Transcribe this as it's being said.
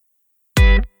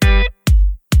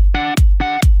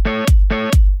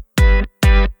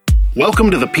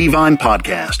Welcome to the Peavine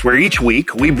Podcast, where each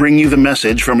week we bring you the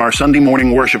message from our Sunday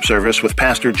morning worship service with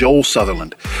Pastor Joel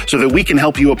Sutherland, so that we can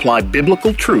help you apply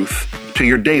biblical truth to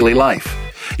your daily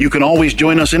life. You can always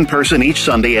join us in person each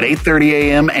Sunday at 8:30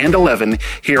 a.m. and 11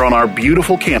 here on our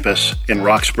beautiful campus in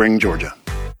Rock Spring, Georgia.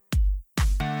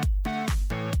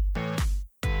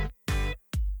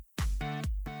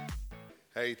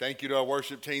 Hey, thank you to our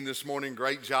worship team this morning.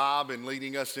 Great job in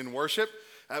leading us in worship.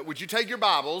 Would you take your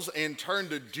Bibles and turn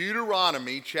to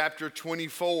Deuteronomy chapter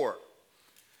 24?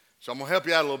 So I'm going to help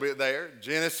you out a little bit there.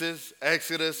 Genesis,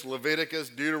 Exodus, Leviticus,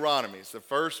 Deuteronomy. It's the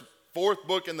fourth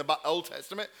book in the Old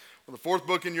Testament, or the fourth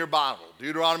book in your Bible,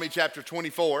 Deuteronomy chapter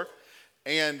 24.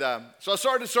 And so I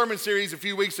started a sermon series a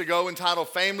few weeks ago entitled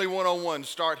Family 101,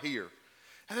 Start Here.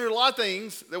 And there are a lot of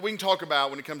things that we can talk about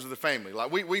when it comes to the family.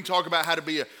 Like we can talk about how to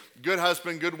be a good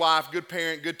husband, good wife, good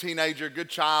parent, good teenager, good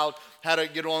child, how to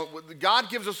get on. God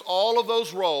gives us all of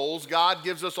those roles. God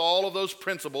gives us all of those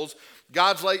principles.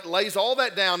 God lays all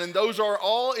that down, and those are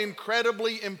all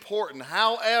incredibly important.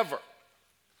 However,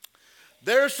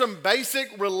 there's some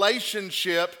basic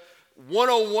relationship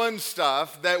 101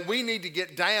 stuff that we need to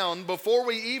get down before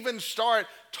we even start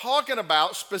talking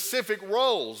about specific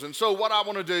roles. And so what I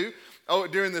want to do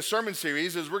during this sermon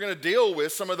series is we're going to deal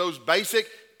with some of those basic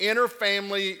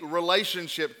inter-family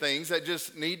relationship things that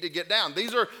just need to get down.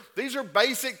 These are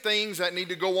basic things that need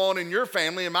to go on in your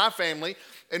family and my family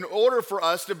in order for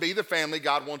us to be the family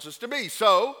God wants us to be.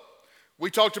 So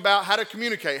we talked about how to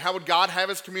communicate. How would God have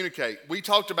us communicate? We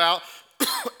talked about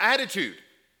attitude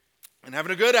and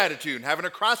having a good attitude and having a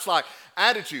Christ-like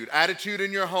attitude. Attitude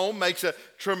in your home makes a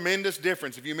tremendous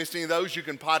difference. If you missed any of those, you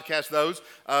can podcast those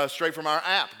straight from our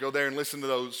app. Go there and listen to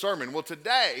those sermons. Well,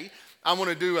 today, I want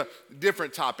to do a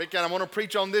different topic, and I want to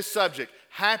preach on this subject,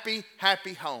 happy,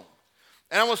 happy home.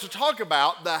 And I want to talk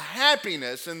about the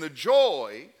happiness and the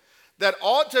joy that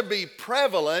ought to be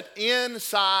prevalent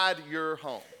inside your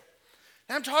home.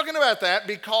 And I'm talking about that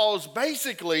because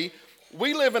basically,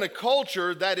 we live in a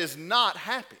culture that is not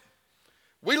happy.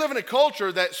 We live in a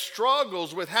culture that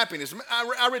struggles with happiness.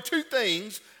 I read two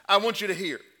things I want you to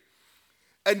hear.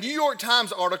 A New York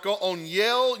Times article on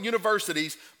Yale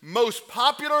University's most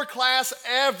popular class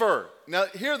ever. Now,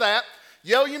 hear that.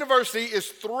 Yale University is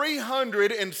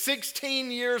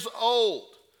 316 years old,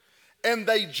 and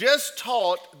they just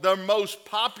taught the most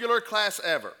popular class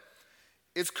ever.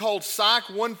 It's called Psych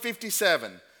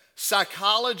 157,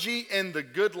 Psychology and the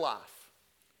Good Life.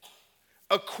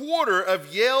 A quarter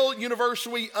of Yale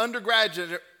University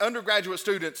undergraduate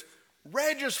students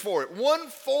register for it.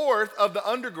 1/4 of the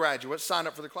undergraduates sign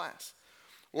up for the class.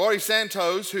 Laurie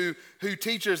Santos, who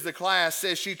teaches the class,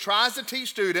 says she tries to teach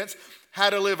students how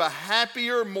to live a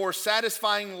happier, more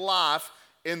satisfying life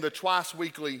in the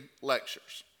twice-weekly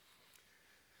lectures.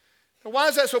 Now, why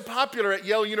is that so popular at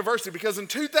Yale University? Because in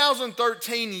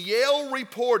 2013, Yale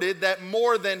reported that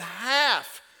more than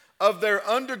half of their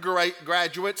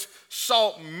undergraduates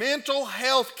sought mental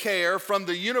health care from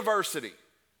the university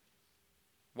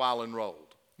while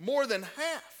enrolled. More than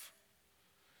half.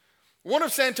 One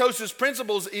of Santos's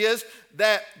principles is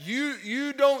that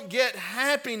you don't get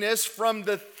happiness from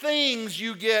the things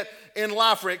you get in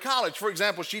life or at college. For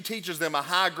example, she teaches them a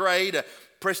high grade, a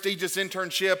prestigious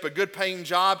internship, a good paying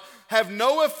job, have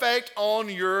no effect on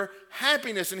your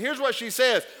happiness. And here's what she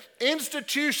says.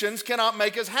 Institutions cannot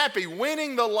make us happy.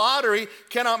 Winning the lottery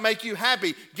cannot make you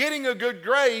happy. Getting a good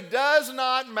grade does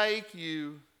not make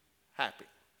you happy.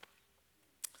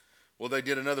 Well, they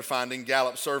did another finding,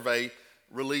 Gallup survey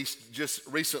released just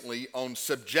recently on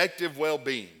subjective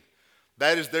well-being.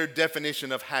 That is their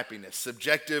definition of happiness,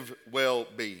 subjective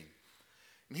well-being.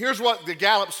 And here's what the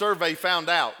Gallup survey found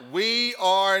out. We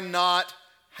are not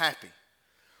happy.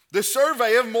 The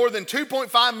survey of more than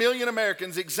 2.5 million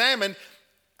Americans examined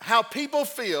how people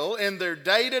feel in their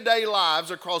day-to-day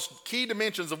lives across key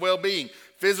dimensions of well-being: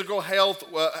 physical health,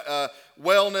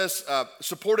 wellness,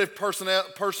 supportive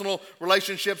personal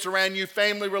relationships around you,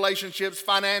 family relationships,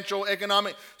 financial,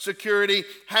 economic security,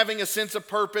 having a sense of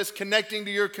purpose, connecting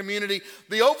to your community.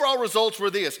 The overall results were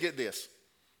this, get this,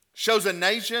 shows a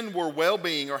nation where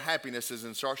well-being or happiness is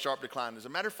in sharp decline. As a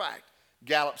matter of fact,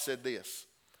 Gallup said this,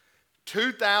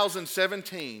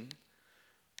 2017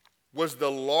 was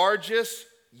the largest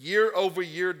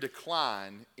year-over-year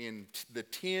decline in the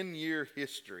 10-year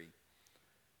history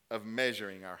of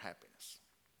measuring our happiness.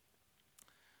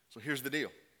 So here's the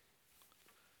deal.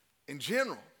 In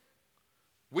general,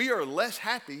 we are less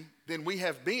happy than we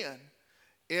have been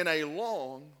in a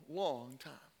long, long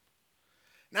time.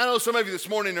 Now, I know some of you this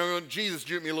morning are going, Jesus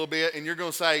juked me a little bit, and you're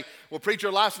going to say, well, preacher,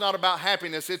 life's not about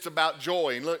happiness, it's about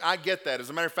joy. And look, I get that. As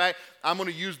a matter of fact, I'm going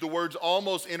to use the words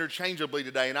almost interchangeably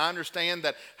today. And I understand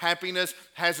that happiness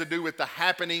has to do with the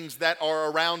happenings that are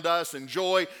around us, and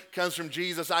joy comes from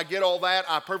Jesus. I get all that.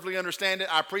 I perfectly understand it.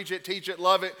 I preach it, teach it,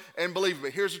 love it, and believe it.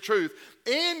 But here's the truth.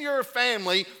 In your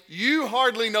family, you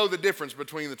hardly know the difference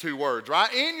between the two words,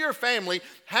 right? In your family,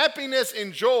 happiness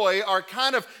and joy are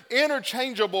kind of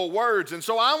interchangeable words. And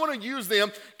so I want to use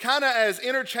them kind of as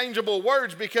interchangeable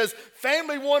words, because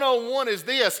family 101 is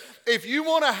this. If you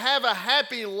want to have a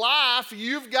happy life,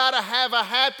 you've got to have a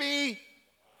happy...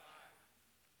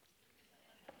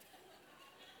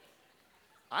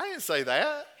 I didn't say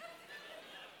that.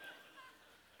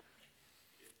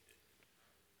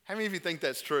 How many of you think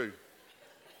that's true?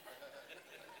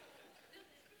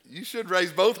 You should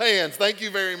raise both hands. Thank you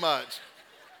very much.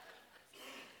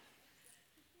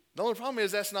 The only problem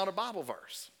is that's not a Bible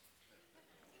verse.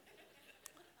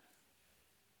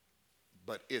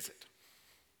 But is it?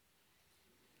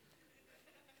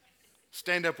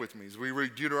 Stand up with me as we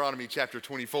read Deuteronomy chapter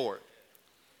 24.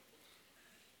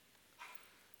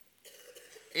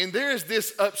 And there is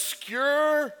this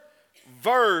obscure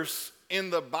verse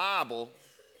in the Bible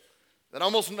that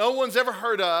almost no one's ever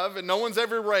heard of and no one's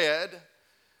ever read,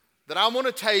 that I want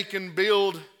to take and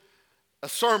build a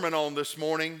sermon on this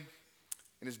morning.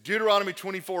 And it's Deuteronomy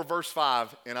 24, verse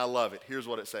 5, and I love it. Here's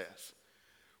what it says.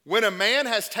 When a man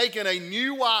has taken a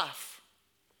new wife,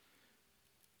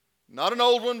 not an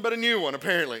old one, but a new one,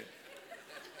 apparently.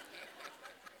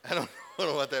 I don't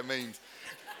know what that means.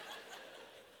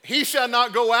 He shall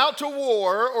not go out to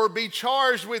war or be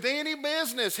charged with any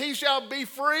business. He shall be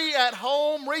free at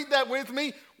home. Read that with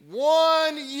me.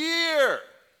 1 year.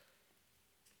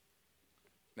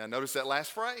 Now notice that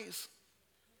last phrase.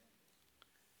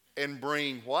 And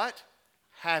bring what?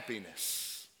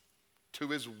 Happiness to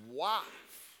his wife,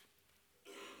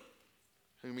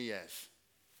 whom he has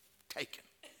taken.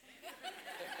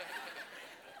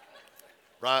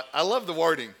 Right? I love the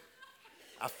wording.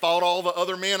 I fought all the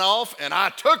other men off and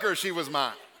I took her, she was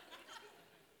mine.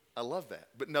 I love that.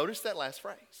 But notice that last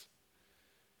phrase.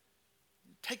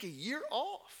 Take a year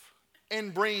off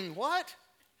and bring what?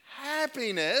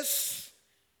 Happiness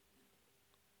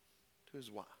to his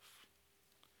wife.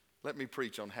 Let me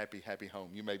preach on happy, happy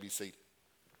home. You may be seated.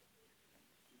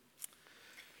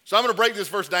 So I'm going to break this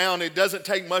verse down. It doesn't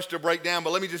take much to break down,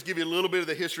 but let me just give you a little bit of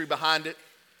the history behind it.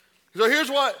 So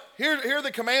here are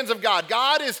the commands of God.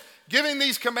 God is giving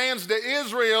these commands to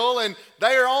Israel, and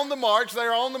they are on the march, they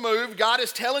are on the move. God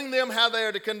is telling them how they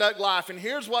are to conduct life. And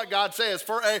here's what God says.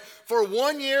 For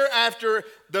 1 year after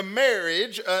the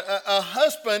marriage, a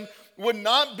husband would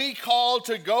not be called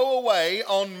to go away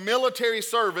on military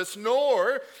service,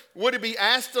 nor would he be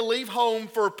asked to leave home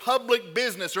for public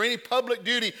business or any public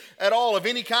duty at all of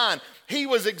any kind. He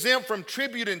was exempt from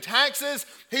tribute and taxes.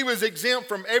 He was exempt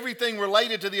from everything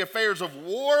related to the affairs of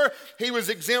war. He was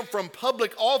exempt from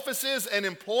public offices and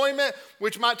employment,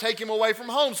 which might take him away from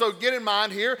home. So get in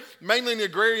mind here, mainly in the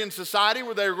agrarian society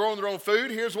where they were growing their own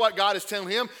food, here's what God is telling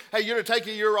him. Hey, you're to take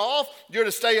a year off, you're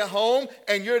to stay at home,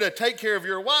 and you're to take care of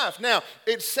your wife. Now,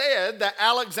 it's said that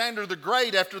Alexander the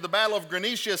Great, after the Battle of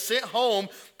Granicia, sent home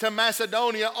to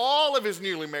Macedonia all of his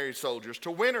newly married soldiers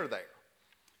to winter there.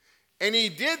 And he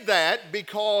did that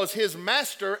because his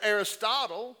master,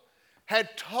 Aristotle,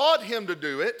 had taught him to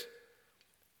do it,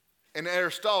 and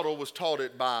Aristotle was taught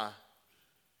it by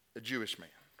a Jewish man.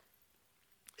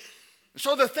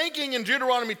 So the thinking in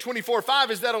Deuteronomy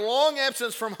 24:5 is that a long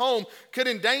absence from home could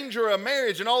endanger a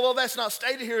marriage. And although that's not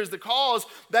stated here as the cause,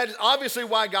 that is obviously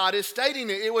why God is stating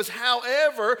it. It was,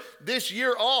 however, this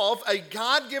year off, a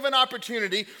God-given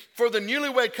opportunity for the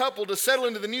newlywed couple to settle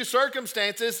into the new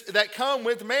circumstances that come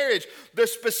with marriage. The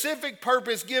specific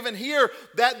purpose given here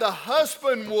that the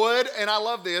husband would, and I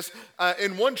love this,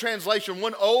 in one translation,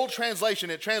 one old translation,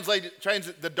 it translates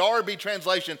the Darby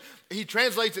translation, he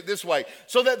translates it this way,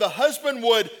 so that the husband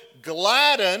would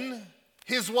gladden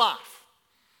his wife,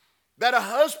 that a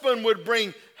husband would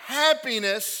bring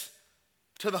happiness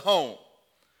to the home.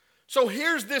 So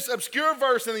here's this obscure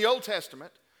verse in the Old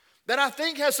Testament that I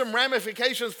think has some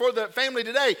ramifications for the family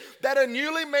today, that a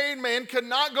newly married man could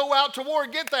not go out to war.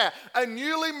 Get that? A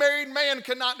newly married man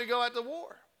could not go out to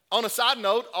war. On a side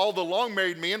note, all the long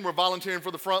married men were volunteering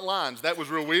for the front lines. That was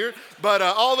real weird. But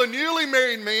all the newly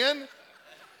married men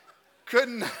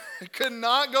could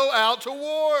not go out to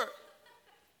war.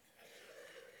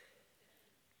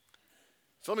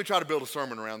 So let me try to build a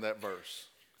sermon around that verse.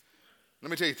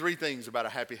 Let me tell you 3 things about a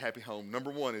happy, happy home.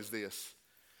 Number 1 is this.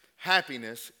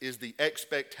 Happiness is the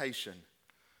expectation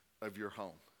of your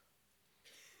home.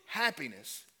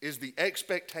 happiness is the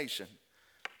expectation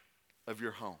of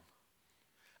your home.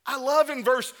 I love in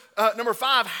verse number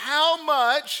 5 how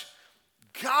much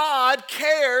God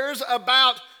cares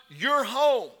about your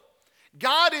home.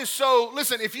 God is so,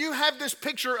 listen, if you have this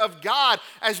picture of God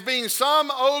as being some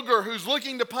ogre who's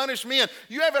looking to punish men,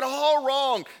 you have it all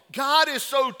wrong. God is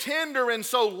so tender and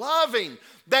so loving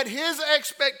that his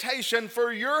expectation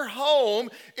for your home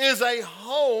is a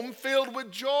home filled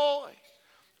with joy.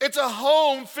 It's a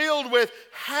home filled with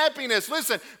happiness.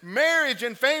 Listen, marriage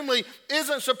and family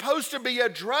isn't supposed to be a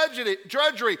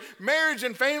drudgery. Marriage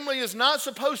and family is not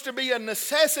supposed to be a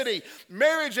necessity.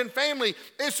 Marriage and family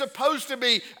is supposed to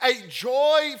be a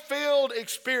joy-filled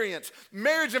experience.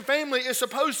 Marriage and family is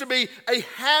supposed to be a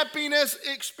happiness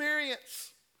experience.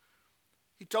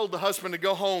 He told the husband to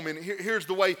go home, and here's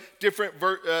the way different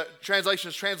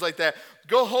translations translate that.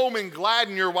 Go home and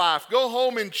gladden your wife. Go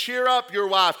home and cheer up your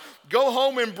wife. Go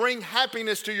home and bring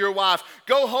happiness to your wife.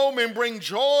 Go home and bring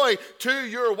joy to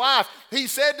your wife. He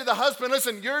said to the husband,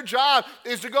 listen, your job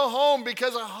is to go home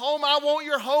because at home, I want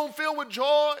your home filled with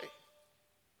joy.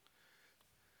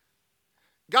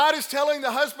 God is telling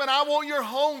the husband, I want your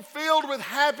home filled with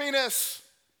happiness.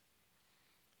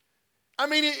 I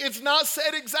mean, it's not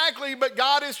said exactly, but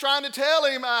God is trying to tell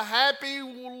him a happy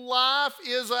life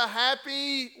is a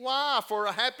happy wife, or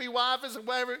a happy wife is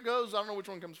whatever it goes. I don't know which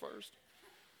one comes first.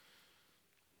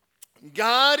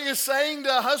 God is saying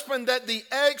to a husband that the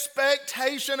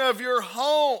expectation of your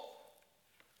home,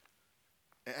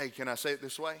 hey, can I say it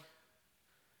this way?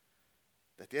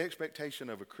 That the expectation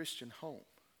of a Christian home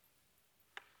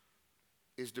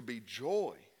is to be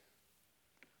joy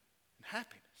and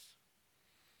happiness.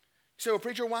 So,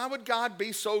 preacher, why would God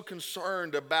be so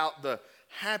concerned about the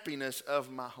happiness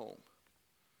of my home?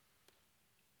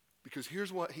 Because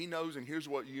here's what he knows, and here's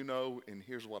what you know, and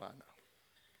here's what I know.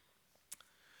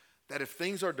 That if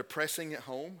things are depressing at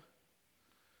home,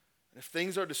 if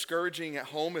things are discouraging at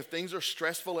home, if things are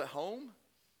stressful at home,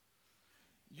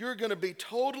 you're going to be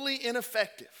totally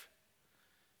ineffective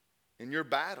in your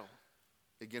battle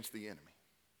against the enemy.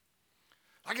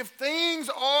 Like if things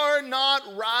are not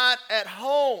right at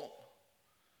home,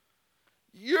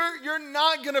 you're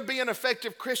not going to be an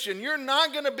effective Christian. You're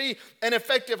not going to be an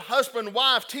effective husband,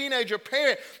 wife, teenager,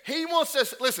 parent. He wants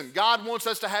us, listen, God wants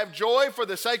us to have joy for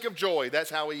the sake of joy. That's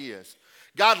how he is.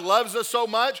 God loves us so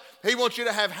much, he wants you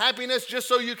to have happiness just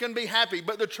so you can be happy.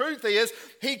 But the truth is,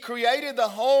 he created the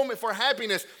home for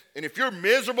happiness. And if you're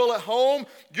miserable at home,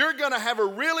 you're going to have a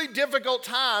really difficult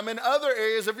time in other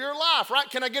areas of your life, right?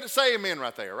 Can I get a say amen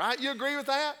right there, right? You agree with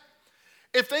that?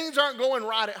 If things aren't going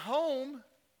right at home,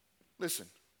 listen,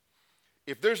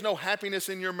 if there's no happiness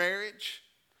in your marriage,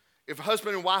 if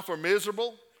husband and wife are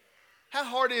miserable, how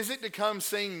hard is it to come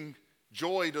sing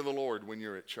joy to the Lord when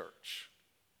you're at church?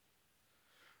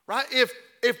 Right?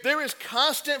 If there is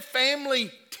constant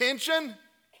family tension,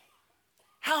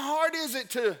 how hard is it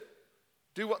to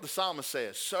do what the psalmist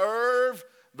says? Serve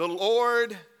the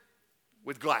Lord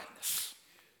with gladness.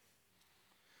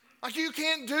 Like you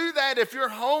can't do that if your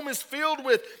home is filled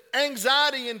with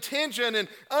anxiety and tension and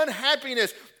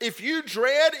unhappiness. If you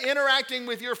dread interacting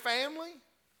with your family,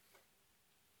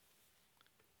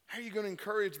 how are you going to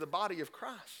encourage the body of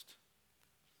Christ?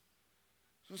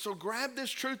 And so grab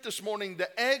this truth this morning. The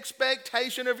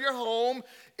expectation of your home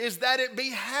is that it be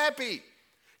happy.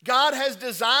 God has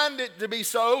designed it to be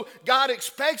so. God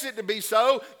expects it to be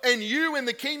so. And you in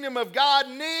the kingdom of God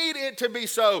need it to be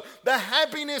so. The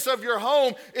happiness of your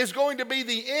home is going to be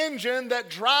the engine that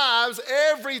drives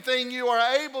everything you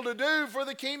are able to do for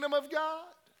the kingdom of God.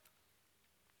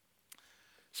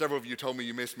 Several of you told me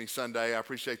you missed me Sunday. I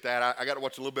appreciate that. I got to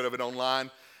watch a little bit of it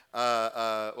online. While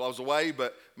I was away,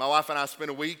 but my wife and I spent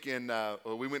a week, and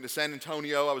we went to San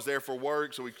Antonio. I was there for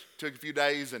work, so we took a few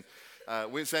days and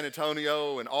went to San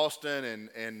Antonio and Austin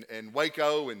and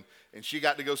Waco, and she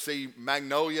got to go see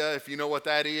Magnolia, if you know what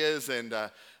that is. And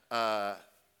I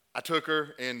took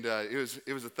her, and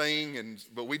it was a thing,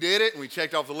 but we did it, and we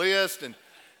checked off the list, and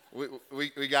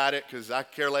we got it because I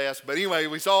care less. But anyway,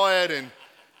 we saw it, and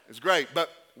it was great. But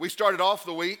we started off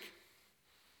the week.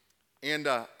 And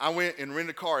I went and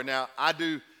rented a car. Now,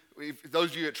 those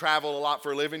of you that travel a lot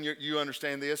for a living, you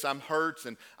understand this. I'm Hertz,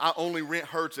 and I only rent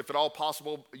Hertz if at all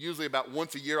possible. Usually about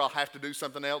once a year I'll have to do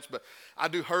something else. But I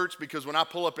do Hertz because when I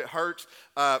pull up at Hertz,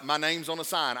 my name's on a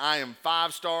sign. I am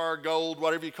 5-star, gold,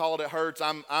 whatever you call it at Hertz.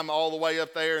 I'm all the way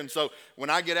up there. And so when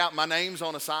I get out, my name's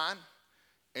on a sign,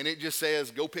 and it just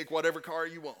says, go pick whatever car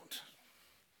you want.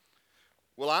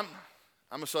 Well,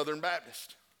 I'm a Southern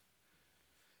Baptist.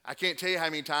 I can't tell you how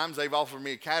many times they've offered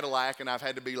me a Cadillac, and I've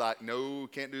had to be like, no,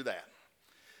 can't do that.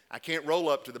 I can't roll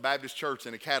up to the Baptist church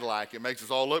in a Cadillac. It makes us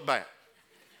all look bad.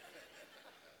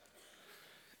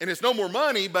 And it's no more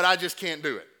money, but I just can't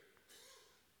do it.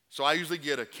 So I usually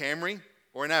get a Camry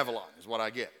or an Avalon is what I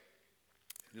get.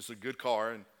 Just a good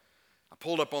car. And I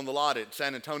pulled up on the lot at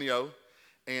San Antonio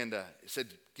and it said,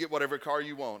 get whatever car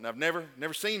you want. And I've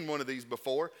never seen one of these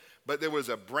before, but there was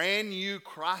a brand new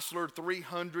Chrysler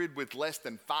 300 with less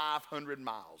than 500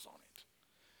 miles on it.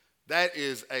 That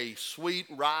is a sweet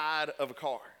ride of a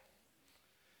car.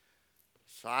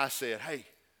 So I said, hey,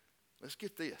 let's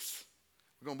get this.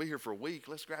 We're going to be here for a week.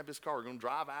 Let's grab this car. We're going to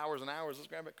drive hours and hours. Let's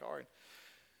grab that car. And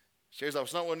Sherry's like,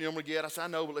 it's not what you normally get. I said, I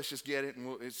know, but let's just get it.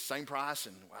 And it's the same price.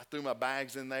 And I threw my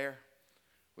bags in there.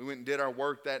 We went and did our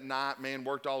work that night. Man,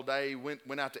 worked all day. Went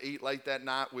out to eat late that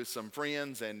night with some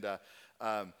friends. And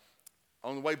on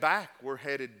the way back, we're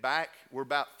headed back. We're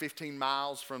about 15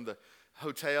 miles from the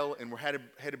hotel, and we're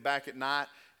headed back at night.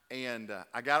 And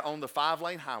I got on the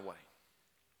 5-lane highway.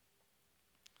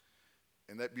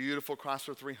 And that beautiful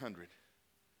Chrysler 300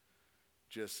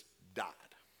 just died.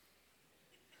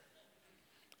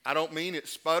 I don't mean it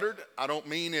sputtered. I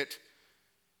mean it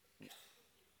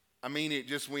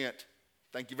just went,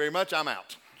 thank you very much, I'm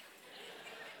out.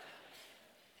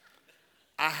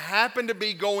 I happened to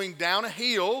be going down a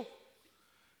hill,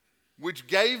 which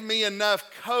gave me enough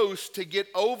coast to get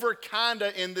over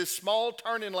kinda in this small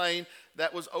turning lane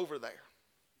that was over there.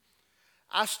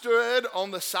 I stood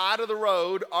on the side of the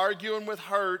road arguing with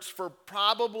Hertz for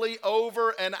probably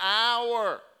over an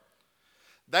hour.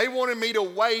 They wanted me to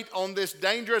wait on this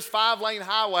dangerous 5-lane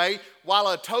highway while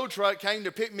a tow truck came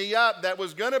to pick me up that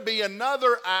was going to be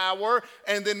another hour,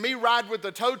 and then me ride with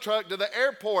the tow truck to the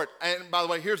airport. And by the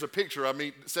way, here's a picture of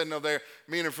me sitting over there,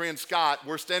 me and a friend Scott.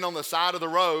 We're standing on the side of the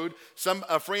road.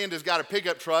 A friend has got a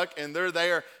pickup truck, and they're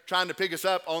there trying to pick us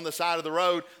up on the side of the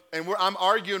road. And I'm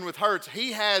arguing with Hertz.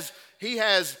 He has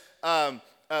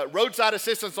roadside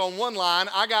assistance on one line.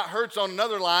 I got Hertz on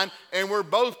another line, and we're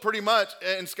both pretty much,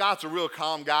 and Scott's a real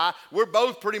calm guy, we're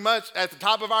both pretty much at the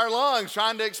top of our lungs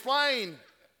trying to explain.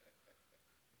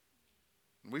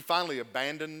 We finally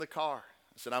abandoned the car.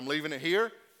 I said, I'm leaving it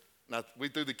here. And we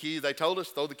threw the keys. They told us,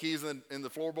 throw the keys in the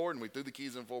floorboard, and we threw the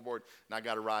keys in the floorboard, and I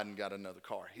got a ride and got another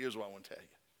car. Here's what I want to tell you.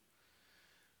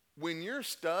 When you're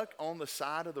stuck on the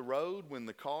side of the road when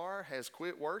the car has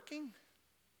quit working,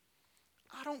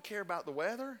 I don't care about the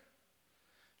weather.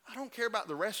 I don't care about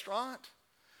the restaurant.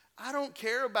 I don't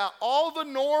care about all the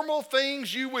normal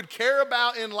things you would care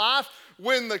about in life.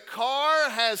 When the car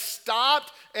has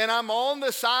stopped and I'm on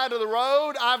the side of the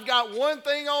road, I've got one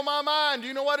thing on my mind. Do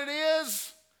you know what it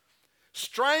is?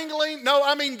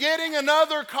 Getting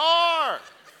another car.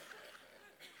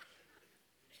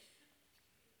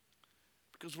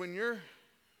 Because when you're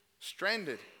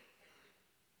stranded,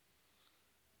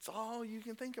 it's all you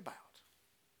can think about.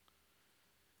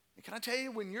 And can I tell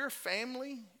you, when your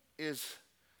family is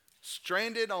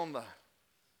stranded on the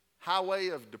highway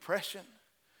of depression,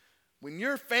 when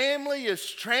your family is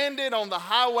stranded on the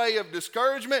highway of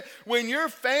discouragement, when your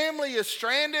family is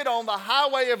stranded on the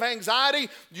highway of anxiety,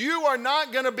 you are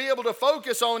not going to be able to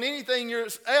focus on anything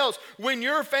else. When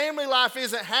your family life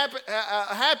isn't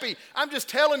happy, I'm just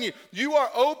telling you, you are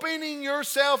opening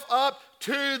yourself up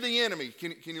to the enemy.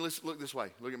 Can you look this way?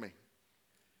 Look at me.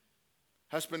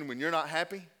 Husband, when you're not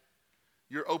happy,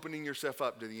 you're opening yourself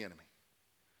up to the enemy.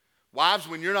 Wives,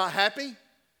 when you're not happy,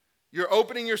 you're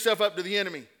opening yourself up to the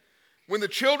enemy. When the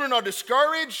children are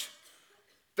discouraged,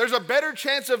 there's a better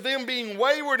chance of them being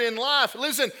wayward in life.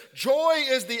 Listen, joy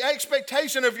is the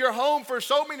expectation of your home for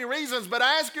so many reasons, but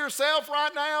ask yourself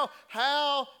right now,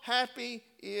 how happy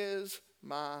is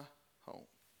my home?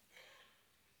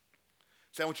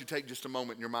 So I want you to take just a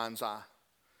moment in your mind's eye.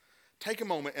 Take a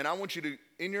moment, and I want you to,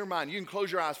 in your mind, you can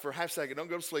close your eyes for a half second. Don't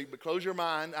go to sleep, but close your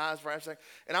eyes for a half second.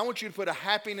 And I want you to put a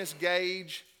happiness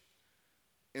gauge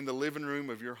in the living room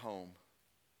of your home.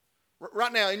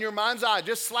 Right now, in your mind's eye,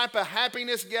 just slap a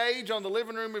happiness gauge on the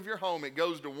living room of your home. It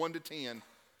goes to 1 to 10.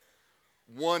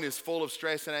 1 is full of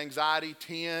stress and anxiety.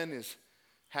 10 is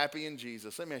happy in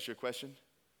Jesus. Let me ask you a question.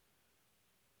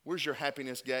 Where's your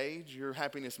happiness gauge, your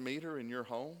happiness meter in your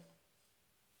home?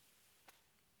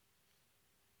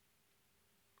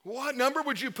 What number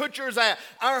would you put yours at?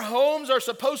 Our homes are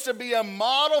supposed to be a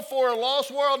model for a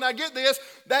lost world. Now get this,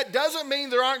 that doesn't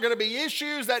mean there aren't going to be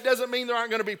issues. That doesn't mean there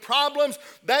aren't going to be problems.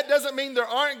 That doesn't mean there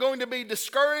aren't going to be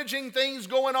discouraging things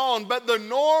going on. But the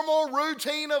normal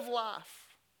routine of life,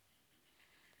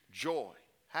 joy,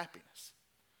 happiness,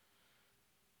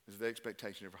 is the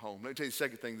expectation of your home. Let me tell you the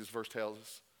second thing this verse tells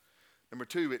us. Number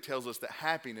 2, it tells us that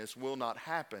happiness will not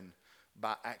happen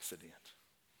by accident.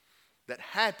 That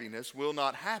happiness will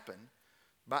not happen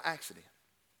by accident.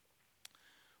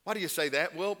 Why do you say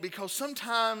that? Well, because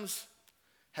sometimes,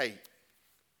 hey,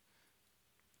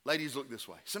 ladies, look this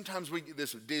way. Sometimes we get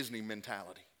this Disney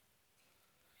mentality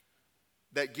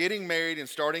that getting married and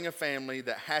starting a family,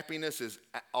 that happiness is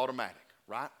automatic,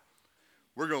 right?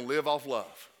 We're going to live off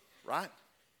love, right?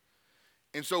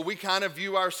 And so we kind of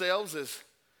view ourselves as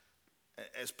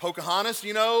Pocahontas,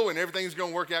 you know, and everything's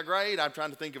going to work out great. I'm trying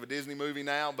to think of a Disney movie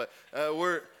now, but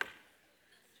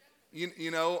yeah,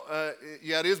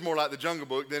 it is more like the Jungle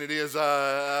Book than it is.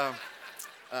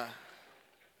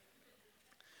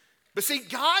 But see,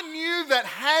 God knew that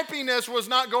happiness was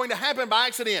not going to happen by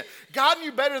accident. God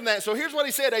knew better than that. So here's what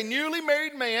he said. A newly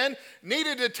married man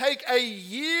needed to take a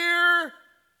year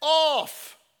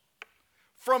off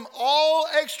from all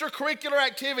extracurricular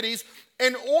activities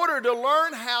in order to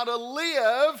learn how to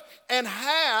live and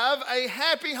have a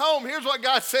happy home. Here's what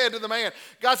God said to the man.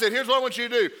 God said, here's what I want you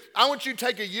to do. I want you to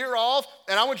take a year off,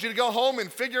 and I want you to go home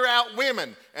and figure out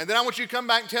women. And then I want you to come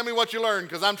back and tell me what you learned,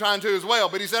 because I'm trying to as well.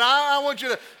 But he said, I want you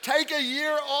to take a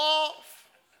year off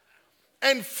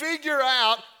and figure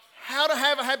out how to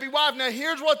have a happy wife. Now,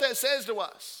 here's what that says to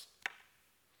us.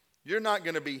 You're not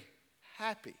going to be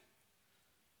happy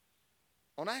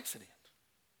on accident.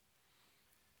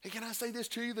 Hey, can I say this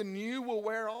to you? The new will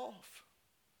wear off.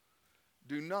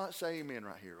 Do not say amen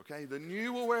right here, okay? The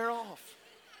new will wear off.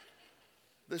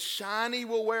 The shiny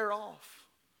will wear off.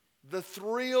 The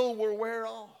thrill will wear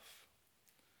off.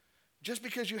 Just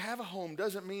because you have a home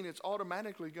doesn't mean it's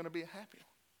automatically going to be a happy one.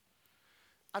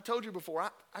 I told you before,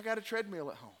 I got a treadmill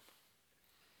at home.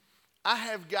 I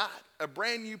have got a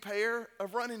brand new pair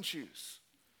of running shoes.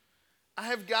 I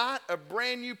have got a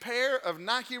brand new pair of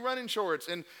Nike running shorts,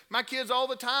 and my kids all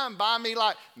the time buy me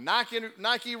like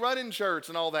Nike running shirts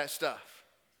and all that stuff.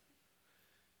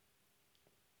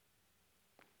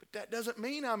 But that doesn't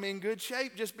mean I'm in good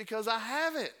shape just because I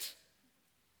have it.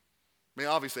 I mean,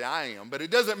 obviously I am, but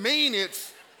it doesn't mean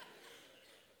it's...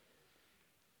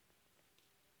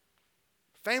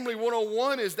 Family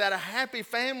 101 is that a happy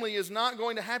family is not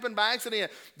going to happen by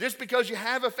accident. Just because you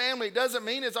have a family, it doesn't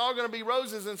mean it's all going to be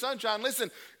roses and sunshine.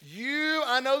 Listen,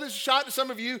 I know this is a shock to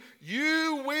some of you,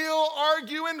 you will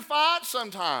argue and fight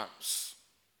sometimes.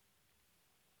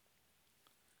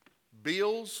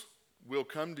 Bills will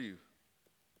come due.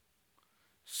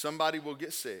 Somebody will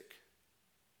get sick.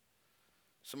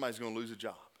 Somebody's going to lose a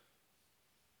job.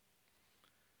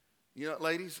 You know,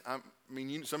 ladies,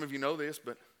 some of you know this,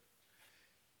 but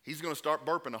he's going to start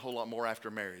burping a whole lot more after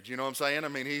marriage. You know what I'm saying? I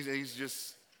mean, he's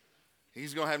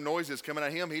going to have noises coming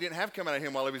at him he didn't have coming at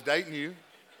him while he was dating you.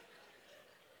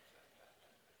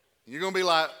 You're going to be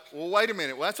like, well, wait a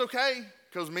minute. Well, that's okay,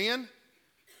 because men,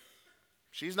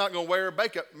 she's not going to wear her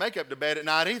makeup to bed at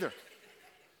night either.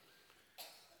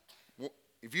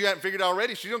 If you haven't figured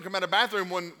already, she's going to come out of the bathroom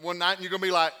one night and you're going to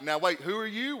be like, now wait, who are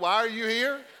you? Why are you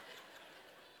here?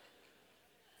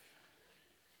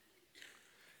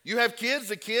 You have kids,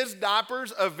 the kids'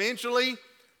 diapers eventually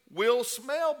will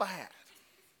smell bad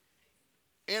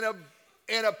in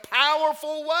a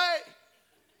powerful way.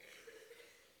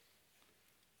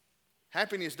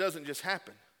 Happiness doesn't just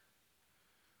happen.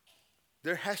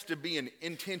 There has to be an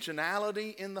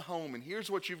intentionality in the home. And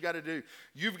here's what you've got to do.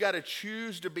 You've got to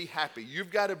choose to be happy.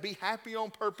 You've got to be happy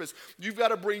on purpose. You've got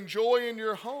to bring joy in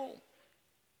your home.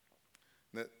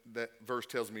 That verse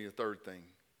tells me a third thing.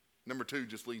 Number 2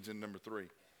 just leads into number 3.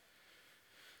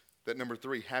 That number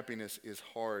 3, happiness is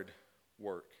hard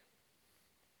work.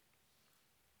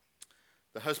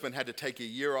 The husband had to take a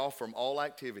year off from all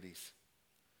activities.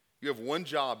 You have one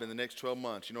job in the next 12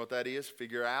 months. You know what that is?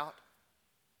 Figure out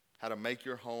how to make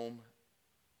your home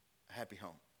a happy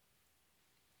home.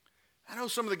 I know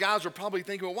some of the guys are probably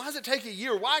thinking, well, why does it take a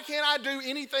year? Why can't I do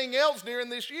anything else during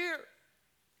this year?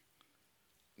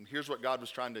 And here's what God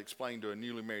was trying to explain to a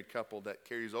newly married couple that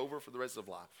carries over for the rest of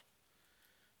life.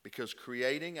 Because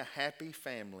creating a happy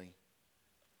family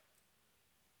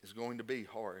is going to be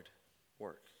hard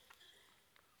work.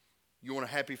 You want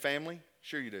a happy family?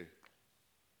 Sure you do.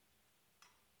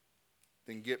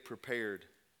 Then get prepared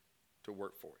to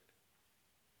work for it.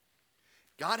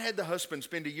 God had the husband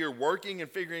spend a year working and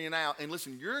figuring it out. And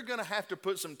listen, you're going to have to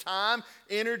put some time,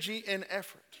 energy, and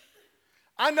effort.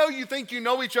 I know you think you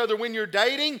know each other when you're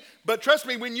dating, but trust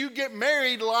me, when you get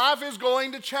married, life is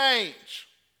going to change.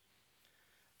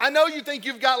 I know you think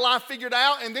you've got life figured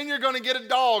out, and then you're going to get a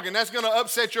dog, and that's going to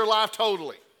upset your life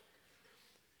totally.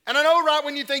 And I know right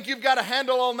when you think you've got a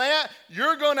handle on that,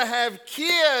 you're going to have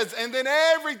kids, and then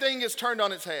everything gets turned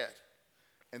on its head.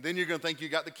 And then you're going to think you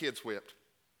got the kids whipped.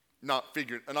 Not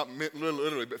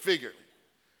literally, but figuratively.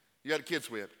 You got the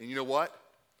kids whipped. And you know what?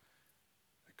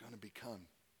 They're going to become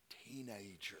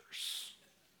teenagers.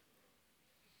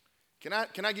 Can I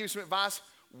give you some advice?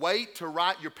 Wait to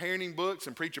write your parenting books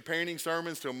and preach your parenting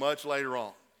sermons till much later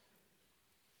on.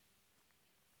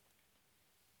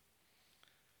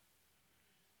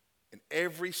 And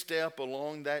every step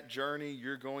along that journey,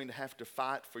 you're going to have to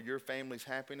fight for your family's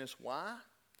happiness. Why?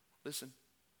 Listen.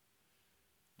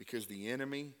 Because the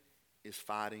enemy is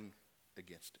fighting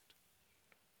against it.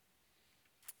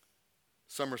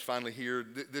 Summer's finally here.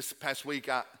 This past week,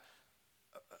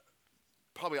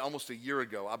 probably almost a year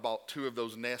ago, I bought 2 of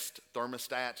those Nest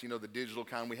thermostats, the digital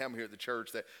kind. We have them here at the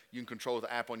church that you can control with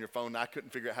the app on your phone. I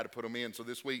couldn't figure out how to put them in. So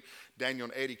this week, Daniel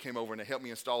and Eddie came over and they helped me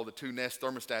install the 2 Nest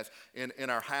thermostats in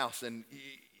our house. And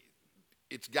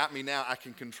it's got me now. I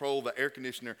can control the air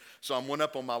conditioner. So I'm one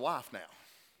up on my wife now.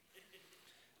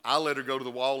 I let her go to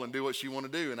the wall and do what she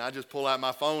want to do. And I just pull out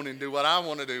my phone and do what I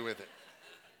want to do with it.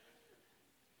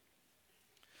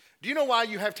 Do you know why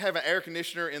you have to have an air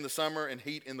conditioner in the summer and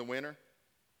heat in the winter?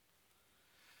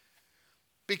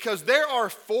 Because there are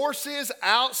forces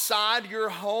outside your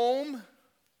home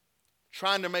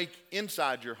trying to make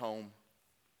inside your home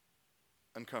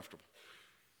uncomfortable.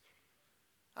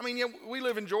 I mean, we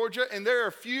live in Georgia, and there are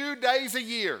a few days a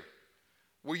year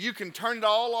where you can turn it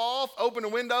all off, open the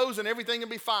windows, and everything will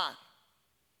be fine.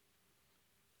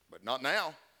 But not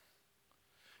now.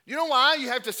 You know why you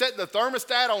have to set the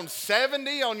thermostat on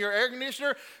 70 on your air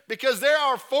conditioner? Because there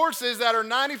are forces that are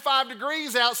 95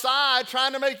 degrees outside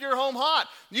trying to make your home hot.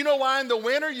 You know why in the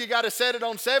winter you got to set it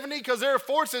on 70? Because there are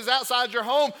forces outside your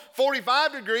home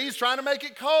 45 degrees trying to make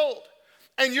it cold.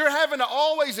 And you're having to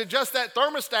always adjust that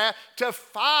thermostat to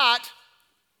fight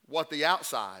what the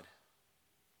outside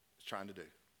is trying to do.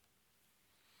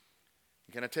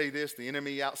 And can I tell you this? The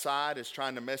enemy outside is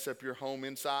trying to mess up your home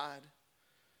inside.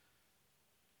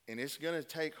 And it's going to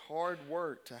take hard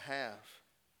work to have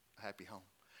a happy home.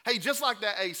 Hey, just like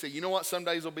that AC, you know what? Some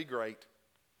days will be great.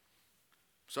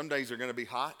 Some days are going to be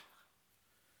hot.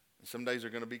 And some days are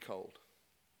going to be cold.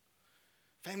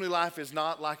 Family life is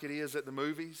not like it is at the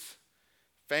movies.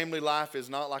 Family life is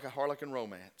not like a Harlequin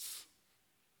romance.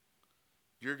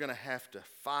 You're going to have to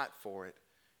fight for it.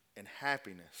 And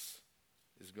happiness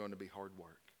is going to be hard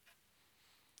work.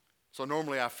 So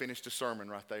normally I finish the sermon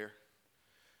right there.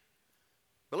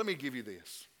 But let me give you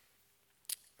this.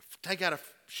 Take out a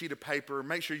sheet of paper.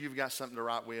 Make sure you've got something to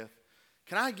write with.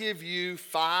 Can I give you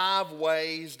 5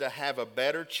 ways to have a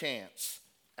better chance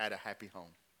at a happy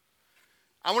home?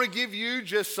 I want to give you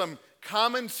just some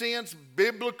common sense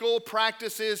biblical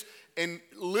practices. And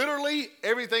literally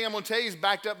everything I'm going to tell you is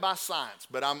backed up by science.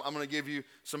 But I'm going to give you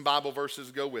some Bible verses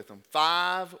to go with them.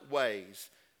 5 ways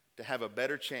to have a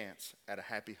better chance at a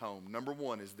happy home. Number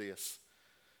 1 is this.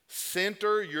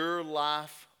 Center your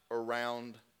life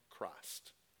around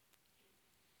Christ.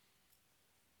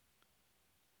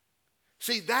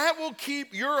 See, that will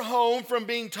keep your home from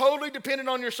being totally dependent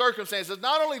on your circumstances.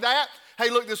 Not only that, hey,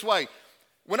 look this way.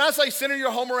 When I say center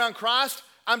your home around Christ,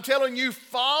 I'm telling you,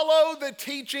 follow the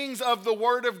teachings of the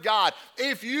Word of God.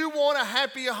 If you want a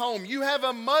happier home, you have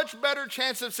a much better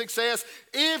chance of success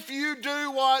if you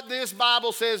do what this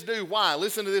Bible says do. Why?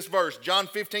 Listen to this verse, John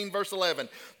 15, verse 11.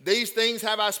 These things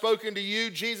have I spoken to you,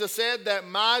 Jesus said, that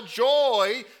my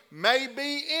joy may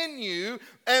be in you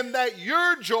and that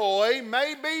your joy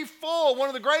may be full. One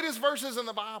of the greatest verses in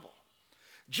the Bible.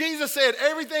 Jesus said,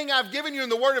 everything I've given you in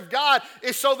the Word of God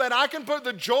is so that I can put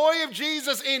the joy of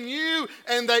Jesus in you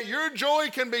and that your joy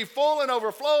can be full and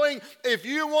overflowing. If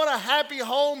you want a happy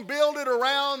home, build it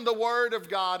around the Word of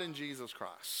God in Jesus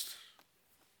Christ.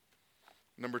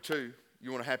 Number 2,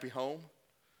 you want a happy home?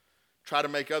 Try to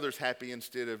make others happy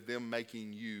instead of them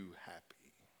making you happy.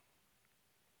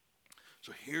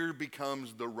 So here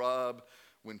becomes the rub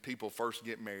when people first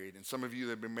get married. And some of you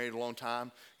that have been married a long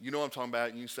time, you know what I'm talking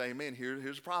about, and you say, man,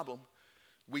 here's the problem.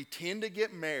 We tend to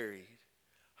get married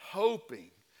hoping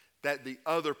that the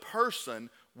other person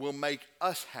will make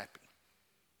us happy.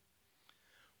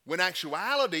 When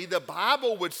actuality, the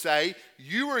Bible would say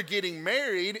you are getting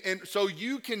married and so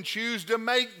you can choose to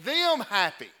make them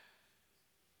happy.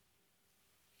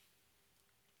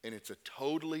 And it's a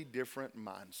totally different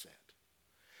mindset.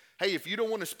 Hey, if you don't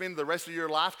want to spend the rest of your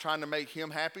life trying to make him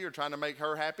happy or trying to make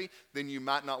her happy, then you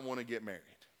might not want to get married.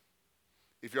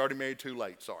 If you're already married, too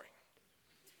late, sorry.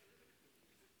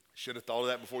 Should have thought of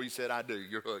that before you said I do.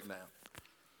 You're hooked now.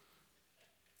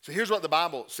 So here's what the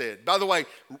Bible said. By the way,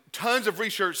 tons of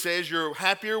research says you're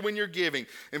happier when you're giving.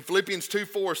 And Philippians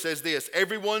 2:4 says this,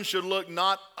 everyone should look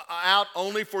not out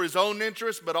only for his own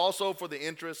interest, but also for the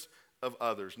interest of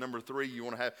others. Number 3, you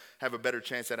want to have a better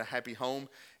chance at a happy home.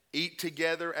 Eat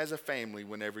together as a family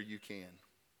whenever you can.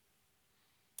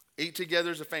 Eat together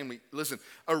as a family. Listen,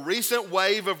 a recent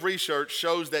wave of research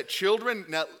shows that children,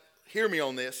 now Hear me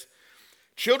on this.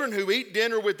 Children who eat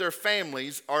dinner with their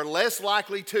families are less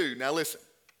likely to, now listen,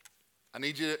 I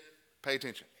need you to pay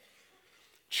attention.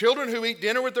 Children who eat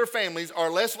dinner with their families are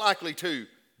less likely to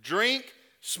drink,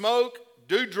 smoke,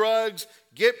 do drugs,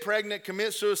 get pregnant,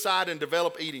 commit suicide, and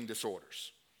develop eating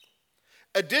disorders.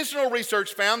 Additional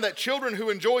research found that children who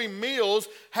enjoy meals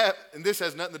have, and this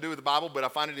has nothing to do with the Bible, but I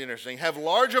find it interesting, have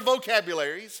larger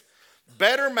vocabularies,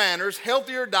 better manners,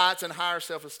 healthier diets, and higher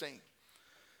self-esteem.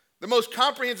 The most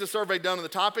comprehensive survey done on the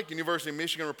topic, University of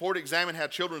Michigan report, examined how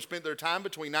children spent their time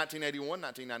between 1981 and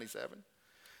 1997.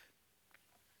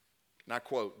 And I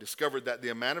quote, discovered that the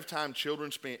amount of time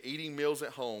children spent eating meals at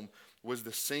home was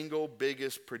the single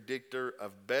biggest predictor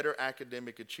of better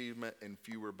academic achievement and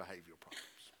fewer behavioral problems.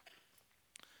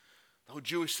 The whole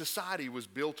Jewish society was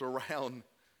built around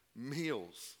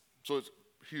meals. So it's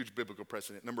a huge biblical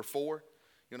precedent. Number 4,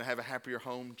 you want to have a happier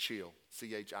home? Chill.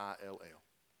 CHILL.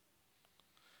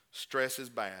 Stress is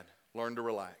bad. Learn to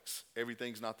relax.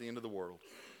 Everything's not the end of the world.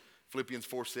 Philippians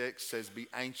 4:6 says, be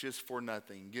anxious for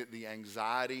nothing. Get the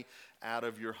anxiety out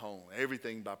of your home.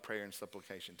 Everything by prayer and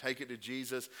supplication. Take it to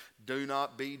Jesus. Do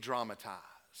not be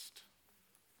dramatized.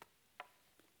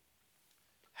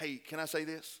 Hey, can I say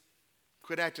this?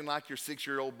 Quit acting like your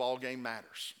 6-year-old ball game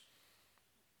matters.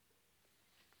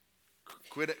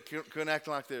 Quit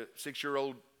acting like the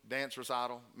 6-year-old dance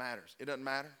recital matters. It doesn't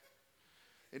matter.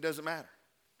 It doesn't matter.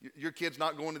 Your kid's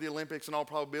not going to the Olympics in all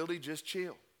probability. Just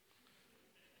chill.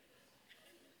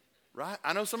 Right?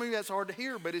 I know some of you that's hard to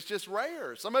hear, but it's just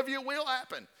rare. Some of you it will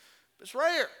happen. It's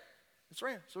rare. It's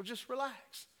rare. So just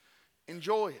relax.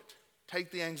 Enjoy it. Take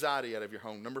the anxiety out of your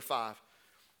home. Number 5,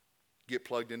 get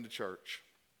plugged into church.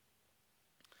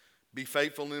 Be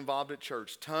faithful and involved at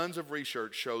church. Tons of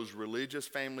research shows religious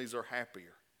families are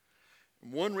happier.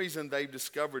 One reason they've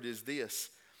discovered is this.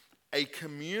 A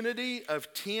community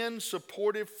of 10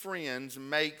 supportive friends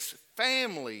makes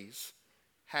families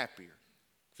happier.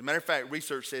 As a matter of fact,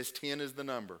 research says 10 is the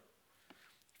number.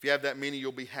 If you have that many,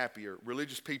 you'll be happier.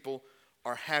 Religious people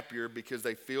are happier because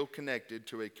they feel connected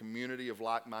to a community of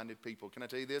like-minded people. Can I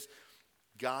tell you this?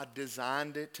 God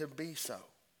designed it to be so.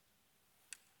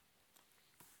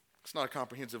 It's not a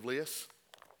comprehensive list.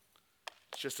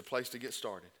 It's just a place to get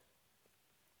started.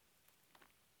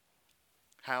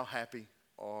 How happy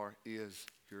is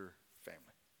your family?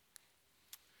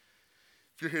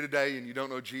 If you're here today and you don't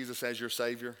know Jesus as your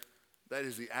Savior, that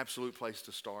is the absolute place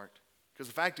to start. Because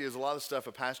the fact is, a lot of the stuff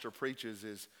a pastor preaches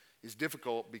is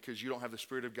difficult because you don't have the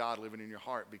Spirit of God living in your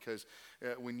heart. Because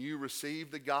when you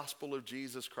receive the gospel of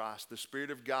Jesus Christ, the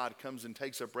Spirit of God comes and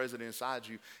takes up residence inside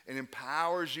you and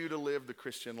empowers you to live the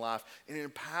Christian life. And it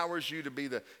empowers you to be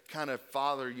the kind of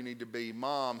father you need to be,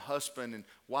 mom, husband, and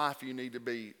wife you need to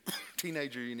be,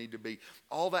 teenager you need to be.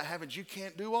 All that happens. You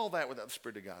can't do all that without the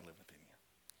Spirit of God living within you.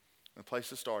 And the place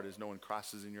to start is knowing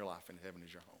Christ is in your life and heaven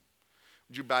is your home.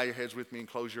 Would you bow your heads with me and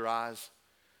close your eyes?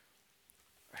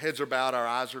 Our heads are bowed, our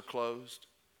eyes are closed.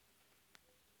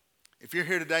 If you're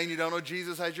here today and you don't know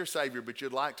Jesus as your Savior, but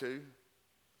you'd like to,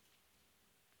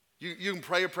 you can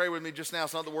pray a prayer with me just now.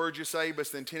 It's not the words you say, but it's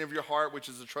the intent of your heart, which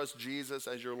is to trust Jesus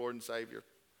as your Lord and Savior.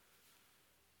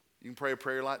 You can pray a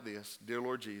prayer like this. Dear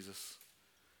Lord Jesus,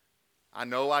 I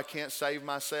know I can't save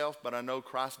myself, but I know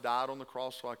Christ died on the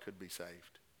cross so I could be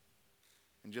saved.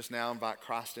 And just now invite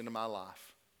Christ into my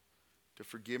life to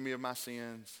forgive me of my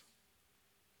sins,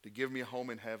 to give me a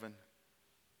home in heaven.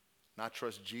 And I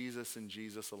trust Jesus and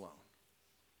Jesus alone.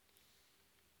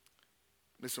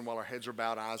 Listen, while our heads are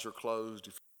bowed, eyes are closed.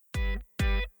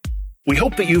 We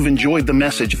hope that you've enjoyed the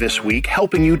message this week,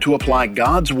 helping you to apply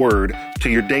God's Word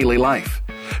to your daily life.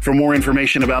 For more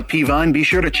information about Peavine, be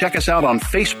sure to check us out on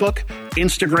Facebook,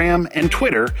 Instagram, and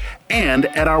Twitter, and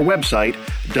at our website,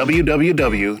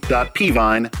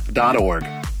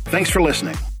 www.peavine.org. Thanks for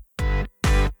listening.